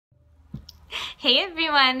Hey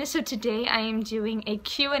everyone! So today I am doing a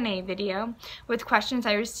Q&A video with questions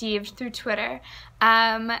I received through Twitter.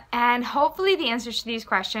 And hopefully the answers to these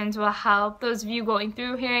questions will help those of you going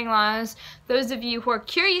through hearing loss, those of you who are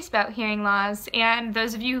curious about hearing loss, and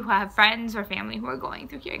those of you who have friends or family who are going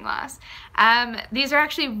through hearing loss. These are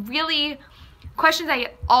actually really questions I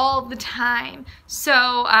get all the time. So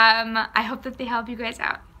I hope that they help you guys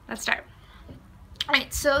out. Let's start.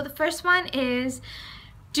 Alright, so the first one is,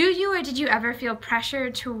 do you or did you ever feel pressure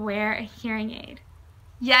to wear a hearing aid?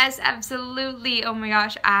 Yes, absolutely. Oh my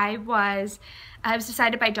gosh, I was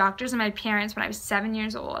decided by doctors and my parents when I was 7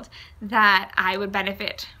 years old that I would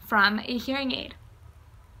benefit from a hearing aid.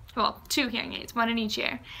 Well, 2 hearing aids, 1 in each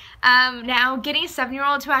ear. Now, getting a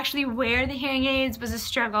 7-year-old to actually wear the hearing aids was a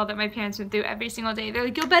struggle that my parents went through every single day. They're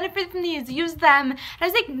like, you'll benefit from these, use them. And I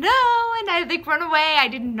was like, no, and I'd like run away. I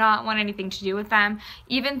did not want anything to do with them.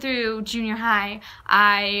 Even through junior high,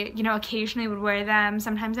 I, occasionally would wear them.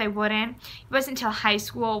 Sometimes I wouldn't. It wasn't until high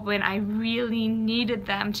school when I really needed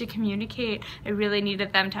them to communicate. I really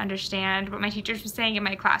needed them to understand what my teachers were saying in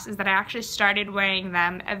my classes that I actually started wearing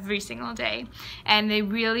them every single day. And they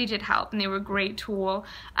really did help, and they were a great tool.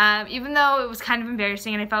 Even though it was kind of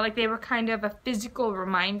embarrassing and I felt like they were kind of a physical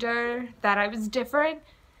reminder that I was different,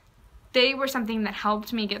 they were something that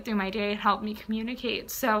helped me get through my day and helped me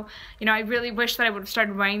communicate. So, I really wish that I would have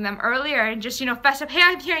started wearing them earlier and just, fess up, hey, I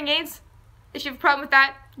have hearing aids. If you have a problem with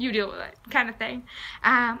that, you deal with it, kind of thing.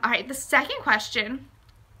 Alright, the second question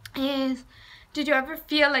is, did you ever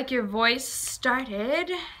feel like your voice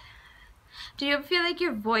started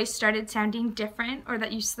sounding different or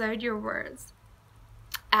that you slurred your words?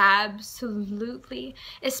 Absolutely.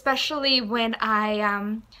 Especially when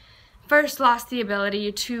I first lost the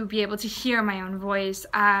ability to be able to hear my own voice.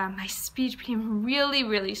 My speech became really,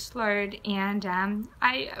 really slurred, and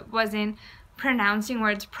I wasn't pronouncing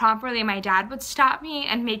words properly. My dad would stop me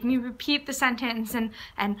and make me repeat the sentence and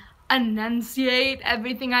enunciate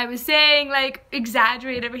everything I was saying, like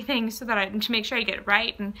exaggerate everything so that to make sure I get it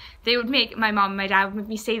right. And they would my mom and my dad would make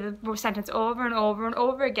me say the sentence over and over and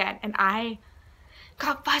over again, and I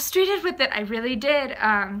got frustrated with it. I really did.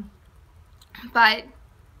 But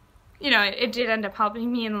it did end up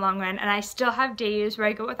helping me in the long run, and I still have days where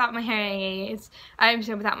I go without my hearing aids. I'm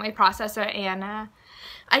still without my processor, and I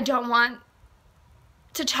don't want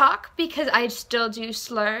to talk because I still do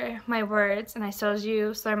slur my words and I still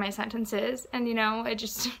do slur my sentences, and I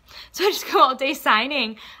just go all day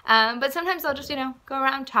signing. But sometimes I'll just go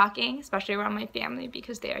around talking, especially around my family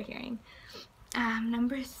because they are hearing.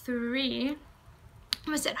 Number 3.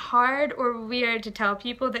 Was it hard or weird to tell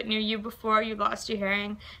people that knew you before you lost your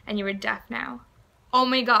hearing and you were deaf now? Oh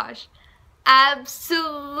my gosh,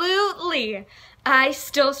 absolutely. I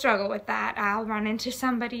still struggle with that. I'll run into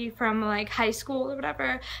somebody from like high school or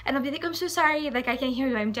whatever, and I'll be like, I'm so sorry, like I can't hear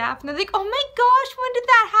you, I'm deaf. And they're like, oh my gosh, when did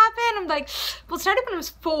that happen? I'm like, well, it started when I was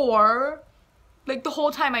 4. Like the whole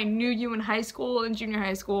time I knew you in high school and junior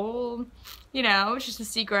high school. It's just a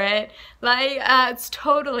secret. Like, it's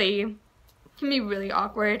totally can be really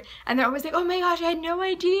awkward, and they're always like, oh my gosh, I had no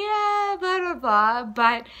idea, blah blah blah.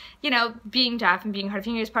 But being deaf and being hard of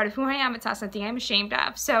hearing is part of who I am. It's not something I'm ashamed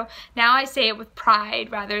of. So now I say it with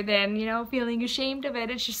pride rather than feeling ashamed of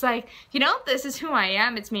it. It's just like, this is who I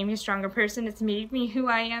am. It's made me a stronger person. It's made me who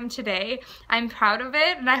I am today. I'm proud of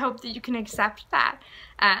it, and I hope that you can accept that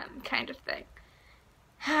kind of thing.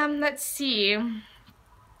 Let's see.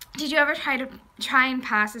 Did you ever try and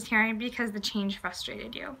pass as hearing because the change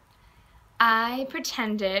frustrated you? I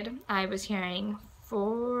pretended I was hearing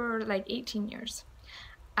for like 18 years.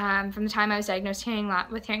 From the time I was diagnosed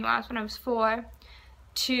with hearing loss when I was 4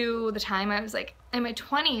 to the time I was like in my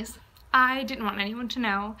 20s. I didn't want anyone to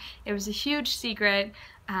know. It was a huge secret.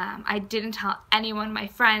 I didn't tell anyone, my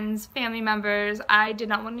friends, family members. I did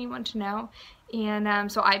not want anyone to know.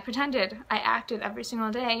 And so I pretended. I acted every single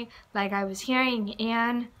day like I was hearing,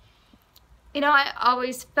 and I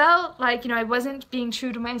always felt like, I wasn't being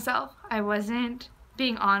true to myself. I wasn't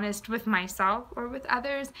being honest with myself or with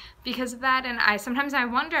others because of that. And sometimes I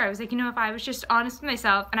wonder, I was like, if I was just honest with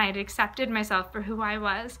myself and I had accepted myself for who I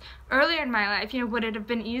was earlier in my life, would it have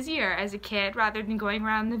been easier as a kid rather than going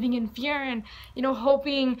around living in fear and,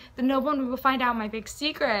 hoping that no one would find out my big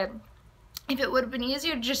secret? If it would have been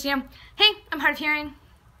easier to just, hey, I'm hard of hearing.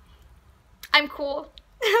 I'm cool.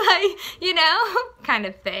 Like, kind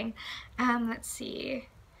of thing. Let's see.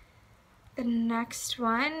 The next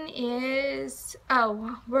one is,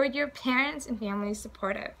 were your parents and family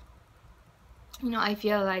supportive? I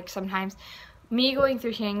feel like sometimes me going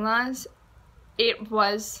through hearing loss, it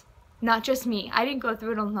was not just me. I didn't go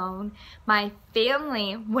through it alone. My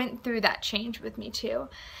family went through that change with me too.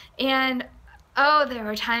 And Oh, there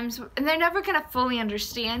were times, and they're never going to fully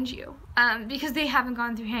understand you because they haven't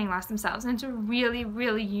gone through hearing loss themselves, and it's a really,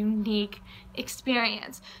 really unique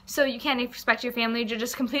experience. So you can't expect your family to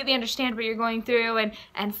just completely understand what you're going through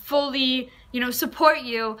and fully, you know, support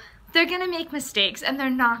you. They're going to make mistakes, and they're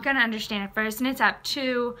not going to understand at first, and it's up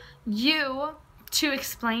to you to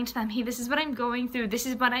explain to them, hey, this is what I'm going through, this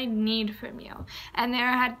is what I need from you. And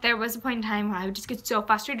there was a point in time where I would just get so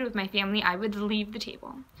frustrated with my family, I would leave the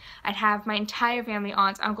table. I'd have my entire family,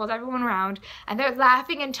 aunts, uncles, everyone around, and they're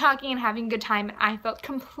laughing and talking and having a good time, and I felt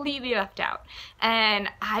completely left out. And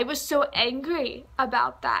I was so angry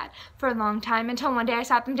about that for a long time, until one day I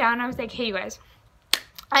sat them down and I was like, hey, you guys,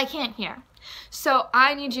 I can't hear. So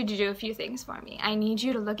I need you to do a few things for me. I need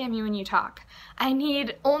you to look at me when you talk. I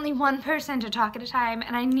need only one person to talk at a time,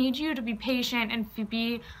 and I need you to be patient and to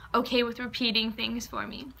be okay with repeating things for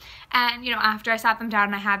me. And, you know, after I sat them down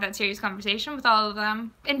and I had that serious conversation with all of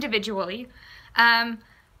them individually,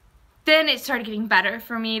 then it started getting better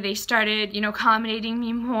for me. They started, you know, accommodating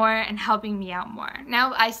me more and helping me out more.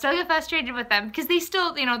 Now, I still get frustrated with them because they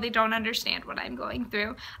still, you know, they don't understand what I'm going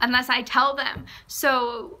through unless I tell them.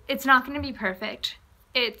 So it's not going to be perfect.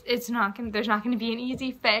 There's not going to be an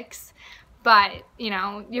easy fix. But, you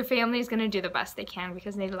know, your family is going to do the best they can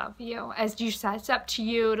because they love you. As you said, it's up to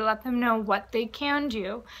you to let them know what they can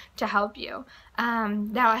do to help you.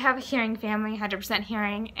 Now, I have a hearing family, 100%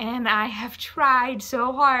 hearing, and I have tried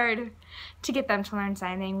so hard to get them to learn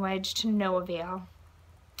sign language to no avail.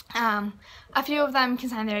 A few of them can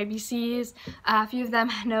sign their ABCs, a few of them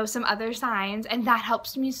know some other signs, and that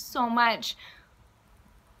helps me so much,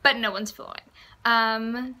 but no one's fluent.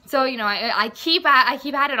 So, you know, I keep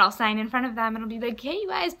at it. I'll sign in front of them and I'll be like, hey, you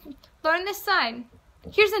guys, learn this sign.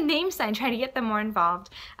 Here's a name sign, try to get them more involved.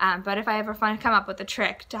 But if I ever come up with a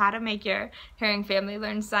trick to how to make your hearing family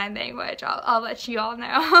learn sign language, I'll let you all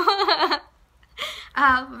know.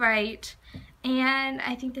 Right, and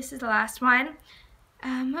I think this is the last one.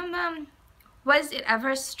 Was it ever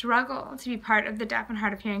a struggle to be part of the deaf and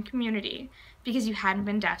hard of hearing community because you hadn't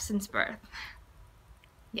been deaf since birth?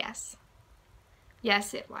 Yes.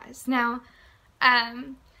 Yes, it was. Now,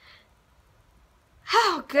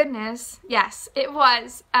 oh goodness, yes, it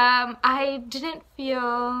was. I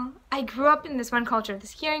grew up in this one culture,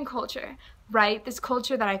 this hearing culture, right? This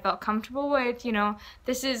culture that I felt comfortable with, you know,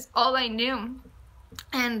 this is all I knew.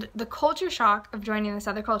 And the culture shock of joining this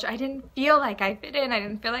other culture, I didn't feel like I fit in, I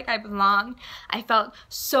didn't feel like I belonged. I felt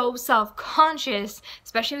so self-conscious,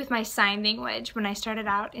 especially with my sign language when I started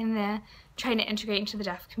out in trying to integrate into the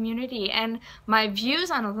deaf community, and my views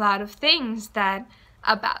on a lot of things that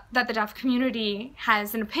the deaf community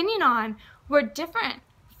has an opinion on were different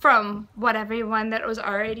from what everyone that was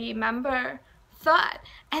already a member thought.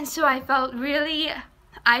 And so I felt really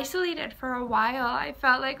isolated for a while. I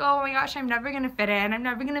felt like, oh my gosh, I'm never gonna fit in, I'm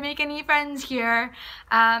never gonna make any friends here,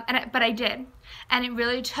 but I did. And it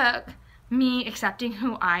really took me accepting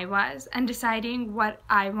who I was and deciding what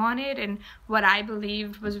I wanted and what I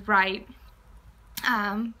believed was right,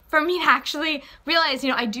 for me to actually realize,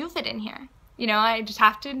 you know, I do fit in here. You know, I just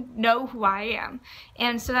have to know who I am.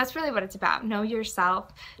 And so that's really what it's about. Know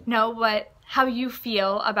yourself, know how you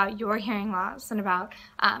feel about your hearing loss and about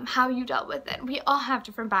how you dealt with it. We all have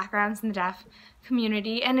different backgrounds in the deaf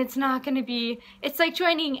community, and it's not going to be, it's like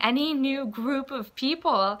joining any new group of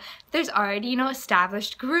people. There's already, you know,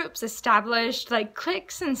 established groups, established like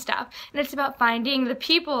cliques and stuff, and it's about finding the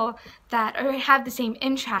people that have the same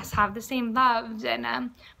interests, have the same loves, and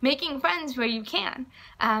making friends where you can.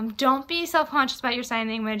 Don't be self-conscious about your sign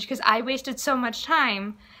language, because I wasted so much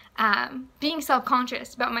time being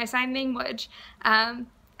self-conscious about my sign language,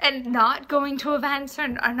 and not going to events or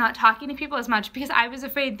not talking to people as much because I was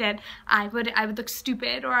afraid that I would look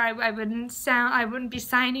stupid, or I wouldn't be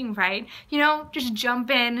signing right. You know, just jump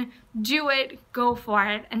in, do it, go for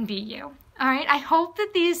it, and be you. Alright, I hope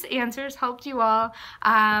that these answers helped you all.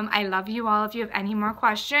 I love you all. If you have any more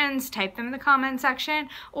questions, type them in the comment section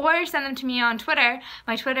or send them to me on Twitter.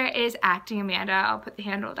 My Twitter is @ActingAmanda. I'll put the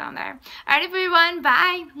handle down there. Alright everyone,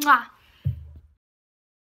 bye! Mwah.